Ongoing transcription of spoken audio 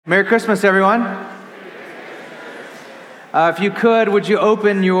Merry Christmas, everyone. If you could, would you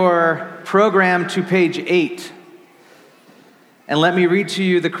open your program to page 8? And let me read to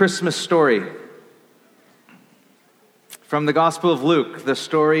you the Christmas story. From the Gospel of Luke, the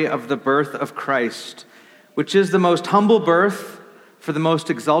story of the birth of Christ, which is the most humble birth for the most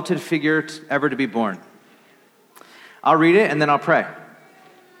exalted figure ever to be born. I'll read it and then I'll pray.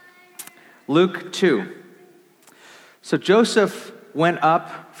 Luke 2. So Joseph went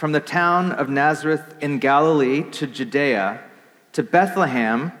up from the town of Nazareth in Galilee to Judea, to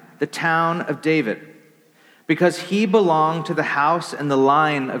Bethlehem, the town of David, because he belonged to the house and the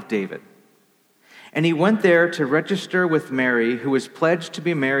line of David. And he went there to register with Mary, who was pledged to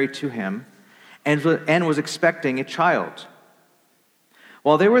be married to him, and was expecting a child.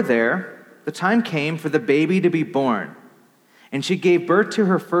 While they were there, the time came for the baby to be born, and she gave birth to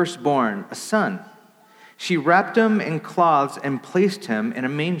her firstborn, a son. She wrapped him in cloths and placed him in a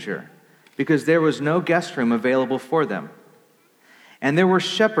manger, because there was no guest room available for them. And there were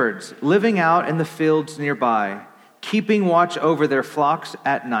shepherds living out in the fields nearby, keeping watch over their flocks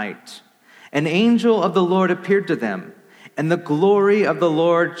at night. An angel of the Lord appeared to them, and the glory of the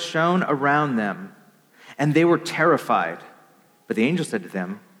Lord shone around them, and they were terrified. But the angel said to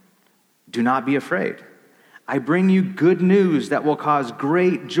them, "Do not be afraid. I bring you good news that will cause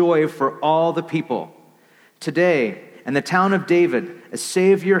great joy for all the people. Today, in the town of David, a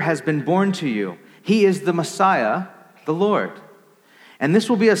Savior has been born to you. He is the Messiah, the Lord. And this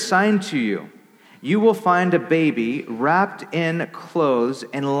will be a sign to you. You will find a baby wrapped in clothes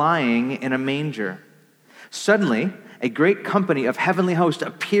and lying in a manger." Suddenly, a great company of heavenly hosts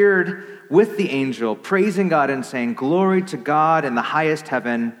appeared with the angel, praising God and saying, "Glory to God in the highest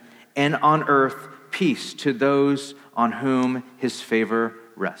heaven, and on earth peace to those on whom his favor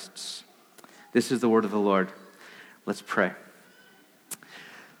rests." This is the word of the Lord. Let's pray.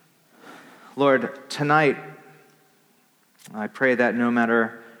 Lord, tonight, I pray that no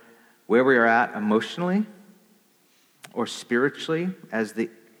matter where we are at emotionally or spiritually as the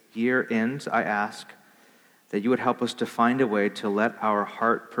year ends, I ask that you would help us to find a way to let our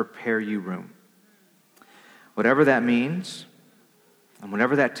heart prepare you room. Whatever that means and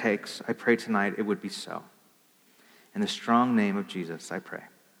whatever that takes, I pray tonight it would be so. In the strong name of Jesus, I pray.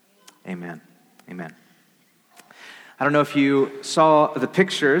 Amen. Amen. I don't know if you saw the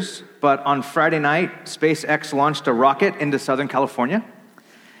pictures, but on Friday night, SpaceX launched a rocket into Southern California.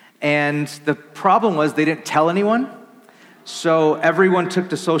 And the problem was they didn't tell anyone. So everyone took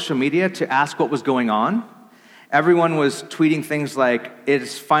to social media to ask what was going on. Everyone was tweeting things like, is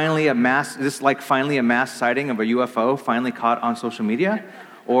this finally a mass sighting of a UFO finally caught on social media?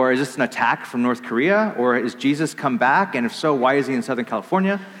 Or is this an attack from North Korea? Or is Jesus come back? And if so, why is he in Southern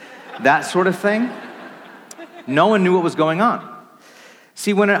California? That sort of thing. No one knew what was going on.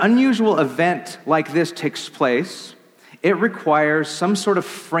 See, when an unusual event like this takes place, it requires some sort of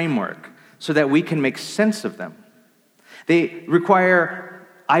framework so that we can make sense of them. They require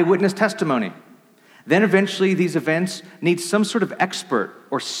eyewitness testimony. Then eventually these events need some sort of expert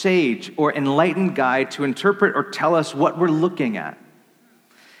or sage or enlightened guide to interpret or tell us what we're looking at.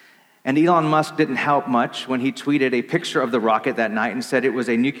 And Elon Musk didn't help much when he tweeted a picture of the rocket that night and said it was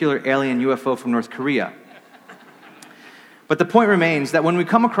a nuclear alien UFO from North Korea. But the point remains that when we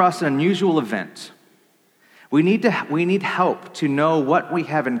come across an unusual event, we need help to know what we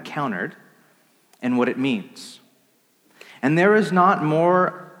have encountered and what it means. And there is not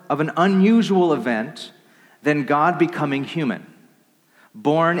more of an unusual event than God becoming human,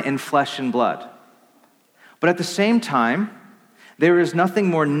 born in flesh and blood. But at the same time, there is nothing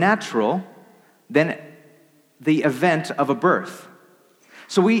more natural than the event of a birth.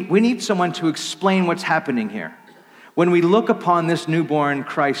 So we need someone to explain what's happening here. When we look upon this newborn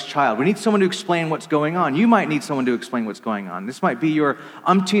Christ child, we need someone to explain what's going on. You might need someone to explain what's going on. This might be your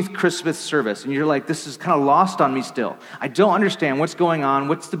umpteenth Christmas service, and you're like, this is kind of lost on me still. I don't understand what's going on.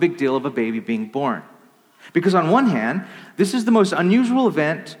 What's the big deal of a baby being born? Because on one hand, this is the most unusual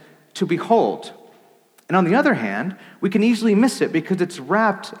event to behold. And on the other hand, we can easily miss it because it's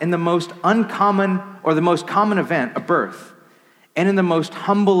wrapped in the most uncommon or the most common event, a birth, and in the most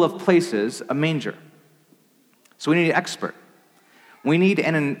humble of places, a manger. So we need an expert. We need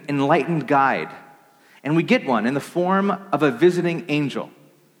an enlightened guide. And we get one in the form of a visiting angel.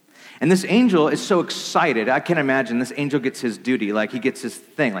 And this angel is so excited. I can imagine this angel gets his duty, like he gets his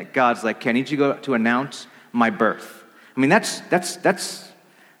thing. Like God's like, "Okay, I need you to go to announce my birth." I mean, that's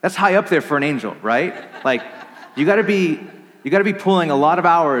high up there for an angel, right? Like, you got to be pulling a lot of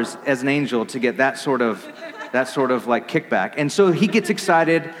hours as an angel to get that sort of like kickback. And so he gets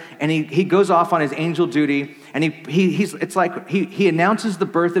excited and he goes off on his angel duty and it's like he announces the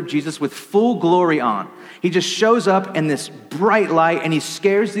birth of Jesus with full glory on. He just shows up in this bright light, and he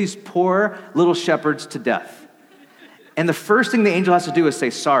scares these poor little shepherds to death. And the first thing the angel has to do is say,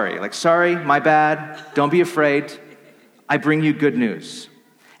 sorry. Like, sorry, my bad, don't be afraid. I bring you good news.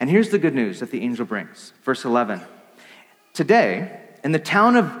 And here's the good news that the angel brings. Verse 11. Today, in the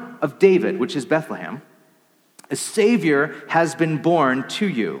town of David, which is Bethlehem, a Savior has been born to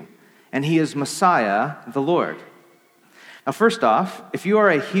you, and he is Messiah, the Lord. Now, first off, if you are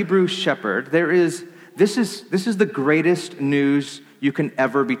a Hebrew shepherd, this is the greatest news you can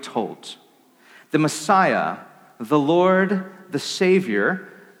ever be told. The Messiah, the Lord, the Savior,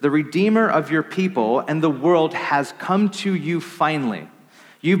 the Redeemer of your people and the world has come to you finally.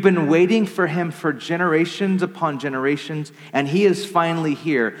 You've been waiting for him for generations upon generations, and he is finally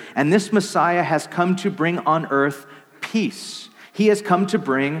here. And this Messiah has come to bring on earth peace. He has come to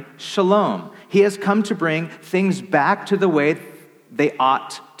bring shalom. He has come to bring things back to the way they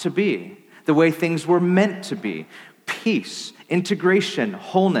ought to be, the way things were meant to be. Peace, integration,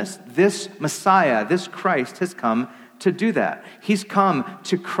 wholeness. This Messiah, this Christ has come to do that. He's come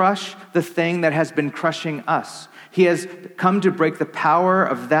to crush the thing that has been crushing us. He has come to break the power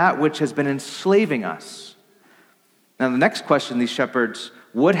of that which has been enslaving us. Now, the next question these shepherds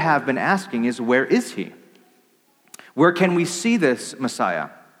would have been asking is, where is he? Where can we see this Messiah?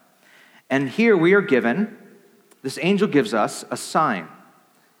 And here we are given, this angel gives us a sign.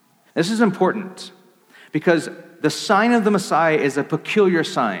 This is important because the sign of the Messiah is a peculiar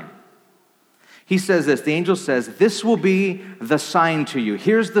sign. He says this, the angel says, this will be the sign to you.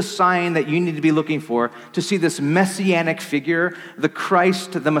 Here's the sign that you need to be looking for to see this messianic figure, the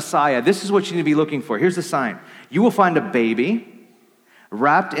Christ, the Messiah. This is what you need to be looking for. Here's the sign. You will find a baby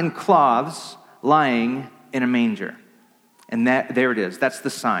wrapped in cloths lying in a manger. And there it is. That's the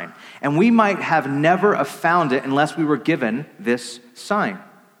sign. And we might have never have found it unless we were given this sign.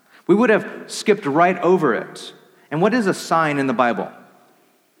 We would have skipped right over it. And what is a sign in the Bible?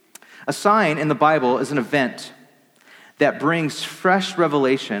 A sign in the Bible is an event that brings fresh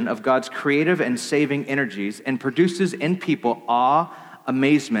revelation of God's creative and saving energies and produces in people awe,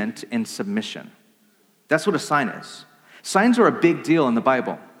 amazement, and submission. That's what a sign is. Signs are a big deal in the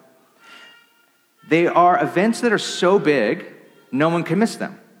Bible. They are events that are so big, no one can miss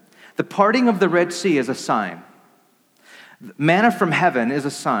them. The parting of the Red Sea is a sign. Manna from heaven is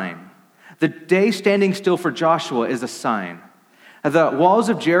a sign. The day standing still for Joshua is a sign. The walls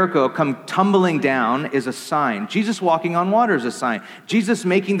of Jericho come tumbling down is a sign. Jesus walking on water is a sign. Jesus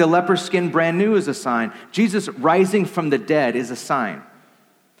making the leper's skin brand new is a sign. Jesus rising from the dead is a sign.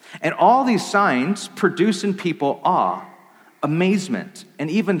 And all these signs produce in people awe, amazement, and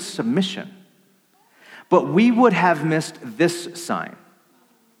even submission. But we would have missed this sign.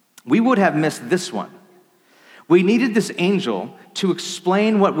 We would have missed this one. We needed this angel to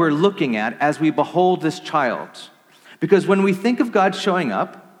explain what we're looking at as we behold this child. Because when we think of God showing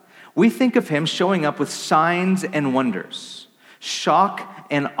up, we think of him showing up with signs and wonders, shock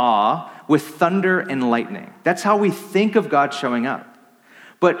and awe, with thunder and lightning. That's how we think of God showing up.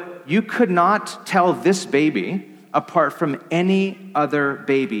 But you could not tell this baby apart from any other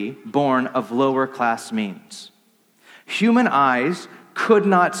baby born of lower class means. Human eyes could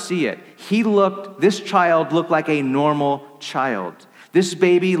not see it. This child looked like a normal child. This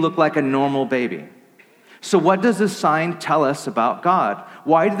baby looked like a normal baby. So what does this sign tell us about God?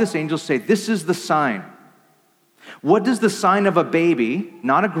 Why did this angel say, this is the sign? What does the sign of a baby,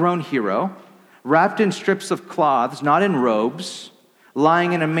 not a grown hero, wrapped in strips of cloths, not in robes,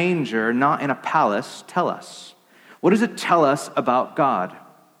 lying in a manger, not in a palace, tell us? What does it tell us about God?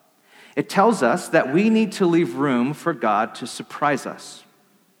 It tells us that we need to leave room for God to surprise us.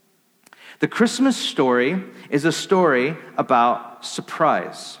 The Christmas story is a story about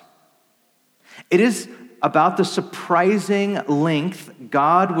surprise. It is about the surprising length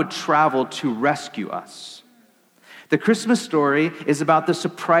God would travel to rescue us. The Christmas story is about the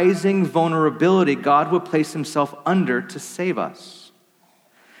surprising vulnerability God would place himself under to save us.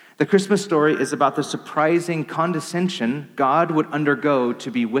 The Christmas story is about the surprising condescension God would undergo to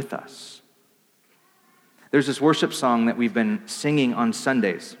be with us. There's this worship song that we've been singing on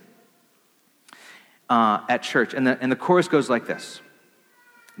Sundays at church, and the chorus goes like this.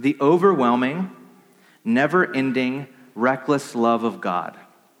 The overwhelming, never-ending, reckless love of God.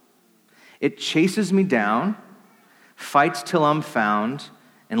 It chases me down, fights till I'm found,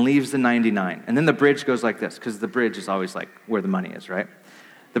 and leaves the 99. And then the bridge goes like this, because the bridge is always like where the money is, right?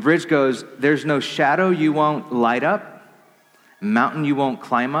 The bridge goes, there's no shadow you won't light up, mountain you won't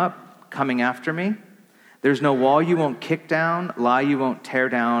climb up, coming after me. There's no wall you won't kick down, lie you won't tear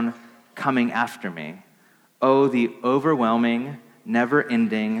down, coming after me. Oh, the overwhelming,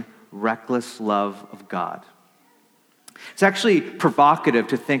 never-ending, reckless love of God. It's actually provocative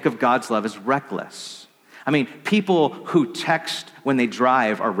to think of God's love as reckless. I mean, people who text when they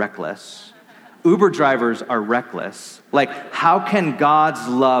drive are reckless. Uber drivers are reckless. Like, how can God's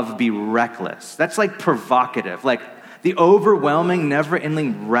love be reckless? That's like provocative. Like, the overwhelming,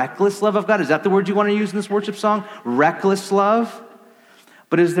 never-ending, reckless love of God. Is that the word you want to use in this worship song? Reckless love?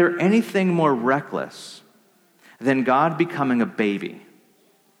 But is there anything more reckless than God becoming a baby?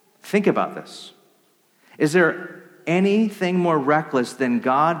 Think about this. Is there anything more reckless than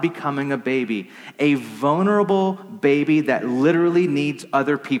God becoming a baby? A vulnerable baby that literally needs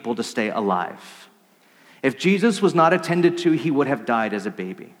other people to stay alive. If Jesus was not attended to, he would have died as a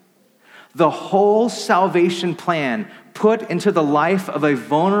baby. The whole salvation plan put into the life of a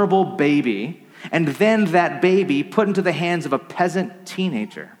vulnerable baby, and then that baby put into the hands of a peasant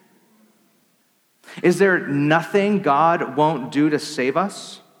teenager. Is there nothing God won't do to save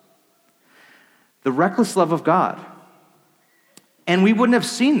us? The reckless love of God. And we wouldn't have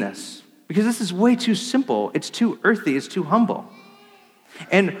seen this because this is way too simple. It's too earthy. It's too humble.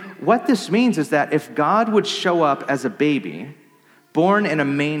 And what this means is that if God would show up as a baby, born in a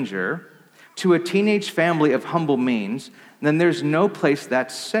manger, to a teenage family of humble means, then there's no place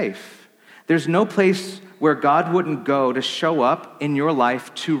that's safe. There's no place where God wouldn't go to show up in your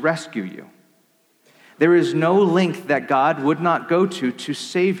life to rescue you. There is no link that God would not go to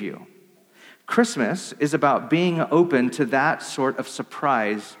save you. Christmas is about being open to that sort of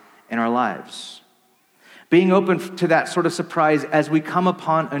surprise in our lives. Being open to that sort of surprise as we come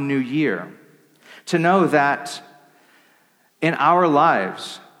upon a new year. To know that in our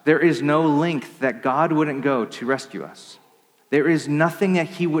lives, there is no link that God wouldn't go to rescue us. There is nothing that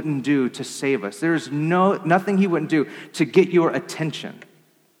he wouldn't do to save us. There is nothing he wouldn't do to get your attention.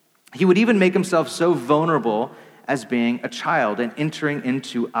 He would even make himself so vulnerable as being a child and entering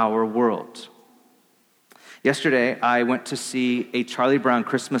into our world. Yesterday, I went to see a Charlie Brown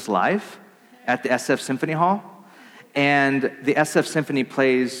Christmas Live at the SF Symphony Hall. And the SF Symphony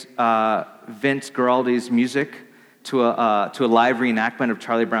plays Vince Guaraldi's music to a live reenactment of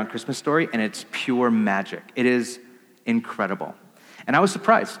Charlie Brown Christmas Story, and it's pure magic. It is incredible. And I was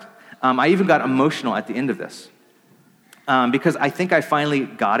surprised. I even got emotional at the end of this because I think I finally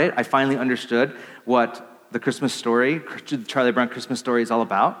got it. I finally understood what the Christmas story, the Charlie Brown Christmas Story, is all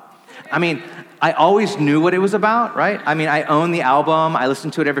about. I mean, I always knew what it was about, right? I mean, I own the album. I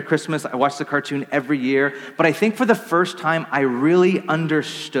listen to it every Christmas. I watch the cartoon every year. But I think for the first time, I really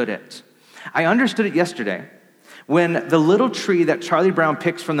understood it. I understood it yesterday when the little tree that Charlie Brown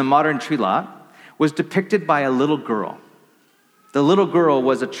picks from the modern tree lot was depicted by a little girl. The little girl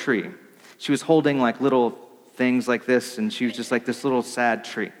was a tree. She was holding like little things like this, and she was just like this little sad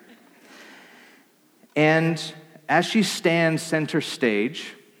tree. And as she stands center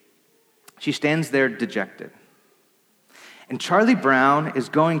stage, she stands there dejected. And Charlie Brown is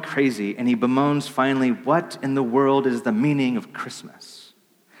going crazy, and he bemoans finally, what in the world is the meaning of Christmas?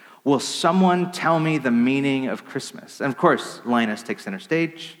 Will someone tell me the meaning of Christmas? And of course, Linus takes center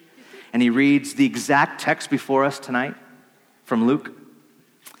stage, and he reads the exact text before us tonight from Luke.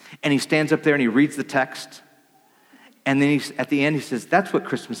 And he stands up there and he reads the text. And then at the end he says, that's what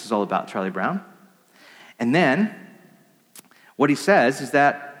Christmas is all about, Charlie Brown. And then what he says is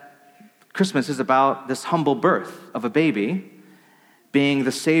that Christmas is about this humble birth of a baby being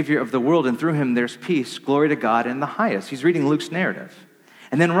the Savior of the world, and through him there's peace, glory to God in the highest. He's reading Luke's narrative.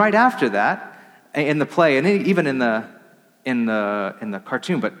 And then right after that, in the play, and even in the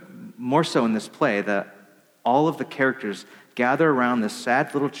cartoon, but more so in this play, all of the characters gather around this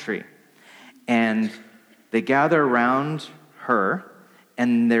sad little tree, and they gather around her,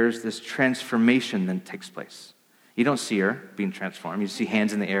 and there's this transformation that takes place. You don't see her being transformed. You see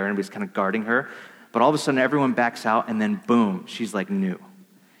hands in the air and everybody's kind of guarding her. But all of a sudden, everyone backs out, and then boom, she's like new.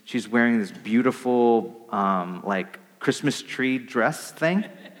 She's wearing this beautiful, like Christmas tree dress thing.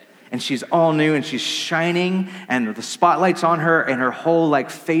 And she's all new, and she's shining, and the spotlight's on her, and her whole like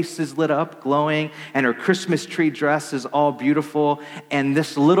face is lit up, glowing, and her Christmas tree dress is all beautiful. And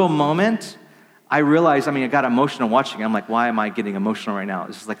this little moment, I realized, I got emotional watching it. I'm like, why am I getting emotional right now?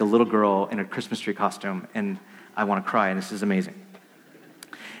 This is like a little girl in a Christmas tree costume, and I want to cry, and this is amazing.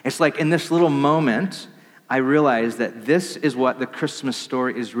 It's like in this little moment, I realized that this is what the Christmas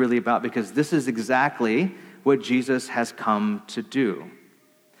story is really about, because this is exactly what Jesus has come to do.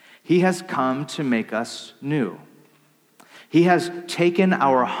 He has come to make us new. He has taken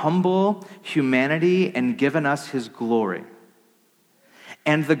our humble humanity and given us his glory.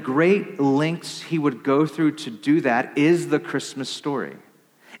 And the great lengths he would go through to do that is the Christmas story.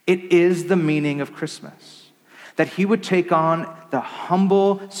 It is the meaning of Christmas. that he would take on the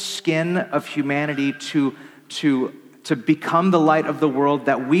humble skin of humanity to become the light of the world,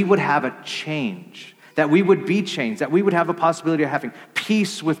 that we would have a change, that we would be changed, that we would have a possibility of having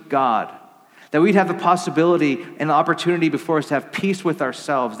peace with God, that we'd have the possibility and the opportunity before us to have peace with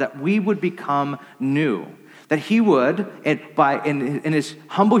ourselves, that we would become new, that he would, in his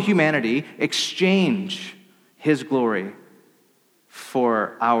humble humanity, exchange his glory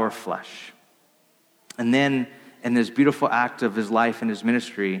for our flesh. And then, in this beautiful act of his life and his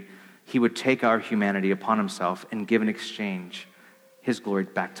ministry, he would take our humanity upon himself and give in exchange his glory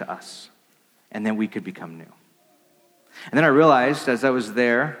back to us. And then we could become new. And then I realized as I was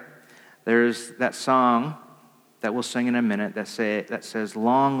there, there's that song that we'll sing in a minute that says,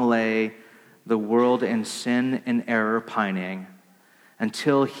 long lay the world in sin and error pining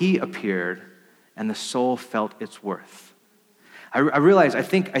until he appeared and the soul felt its worth. I realized, I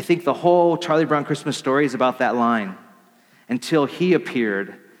think the whole Charlie Brown Christmas story is about that line. Until he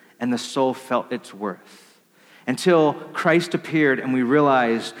appeared and the soul felt its worth. Until Christ appeared and we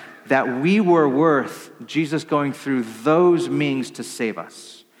realized that we were worth Jesus going through those means to save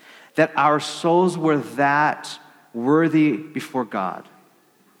us. That our souls were that worthy before God.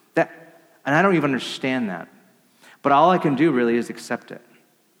 And I don't even understand that. But all I can do really is accept it.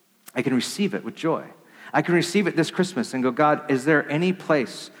 I can receive it with joy. I can receive it this Christmas and go, God, is there any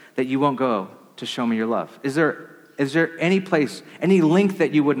place that you won't go to show me your love? Is there any place, any length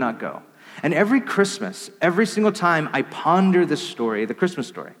that you would not go? And every Christmas, every single time I ponder this story, the Christmas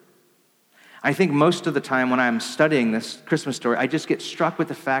story, I think most of the time when I'm studying this Christmas story, I just get struck with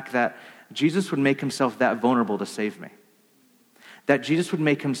the fact that Jesus would make himself that vulnerable to save me. That Jesus would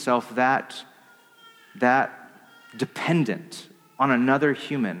make himself that dependent on another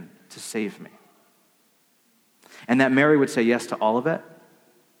human to save me. And that Mary would say yes to all of it,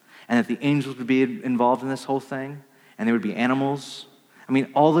 and that the angels would be involved in this whole thing, and there would be animals. I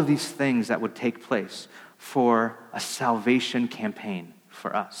mean, all of these things that would take place for a salvation campaign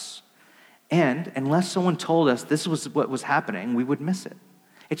for us. And unless someone told us this was what was happening, we would miss it.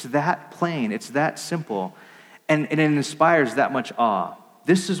 It's that plain, it's that simple, and it inspires that much awe.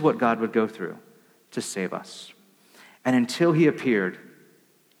 This is what God would go through to save us. And until he appeared,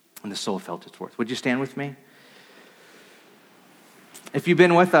 and the soul felt its worth. Would you stand with me? If you've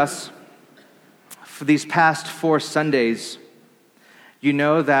been with us for these past 4 Sundays, you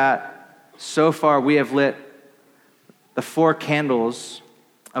know that so far we have lit the 4 candles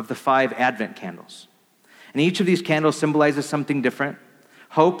of the 5 Advent candles. And each of these candles symbolizes something different: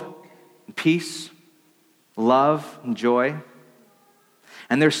 hope, peace, love, and joy.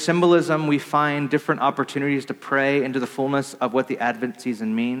 And their symbolism, we find different opportunities to pray into the fullness of what the Advent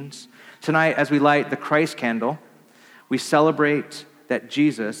season means. Tonight, as we light the Christ candle, we celebrate that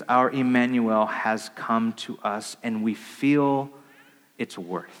Jesus, our Emmanuel, has come to us, and we feel its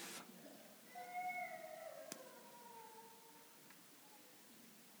worth.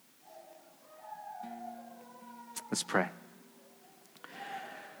 Let's pray.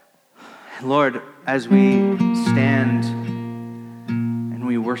 Lord, as we stand and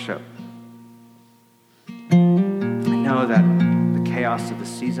we worship, I know that the chaos of the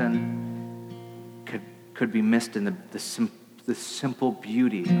season could be missed in the simple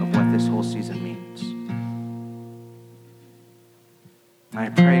beauty of what this whole season means. And I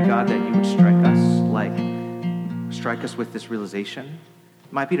pray, God, that you would strike us with this realization.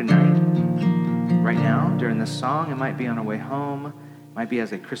 It might be tonight, right now, during this song. It might be on our way home. It might be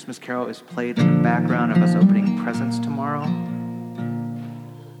as a Christmas carol is played in the background of us opening presents tomorrow.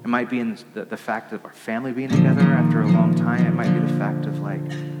 It might be in the fact of our family being together after a long time. It might be the fact of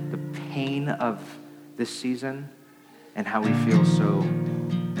the pain of this season and how we feel so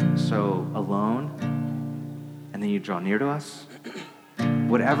alone. And then you draw near to us.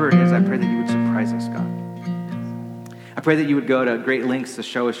 Whatever it is, I pray that you would surprise us, God. I pray that you would go to great lengths to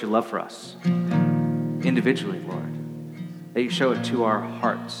show us your love for us individually, Lord. That you show it to our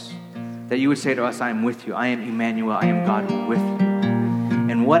hearts. That you would say to us, I am with you. I am Emmanuel. I am God with you.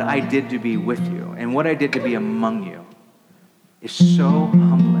 And what I did to be with you and what I did to be among you is so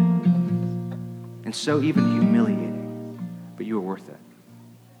humbling and so even humiliating, but you are worth it.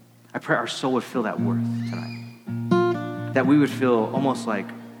 I pray our soul would feel that worth tonight. That we would feel almost like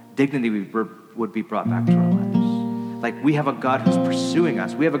dignity would be brought back to our lives. Like we have a God who's pursuing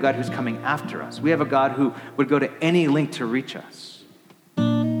us. We have a God who's coming after us. We have a God who would go to any length to reach us.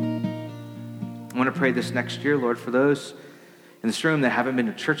 I want to pray this next year, Lord, for those in this room that haven't been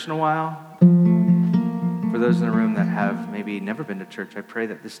to church in a while, for those in the room that have maybe never been to church, I pray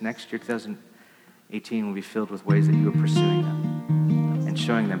that this next year, 2018, will be filled with ways that you are pursuing them and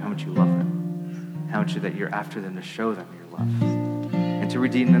showing them how much you love them Haven't you that you're after them to show them your love and to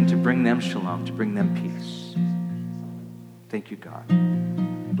redeem them, to bring them shalom, to bring them peace. Thank you, God.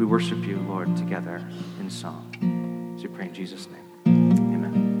 We worship you, Lord, together in song. As we pray in Jesus' name.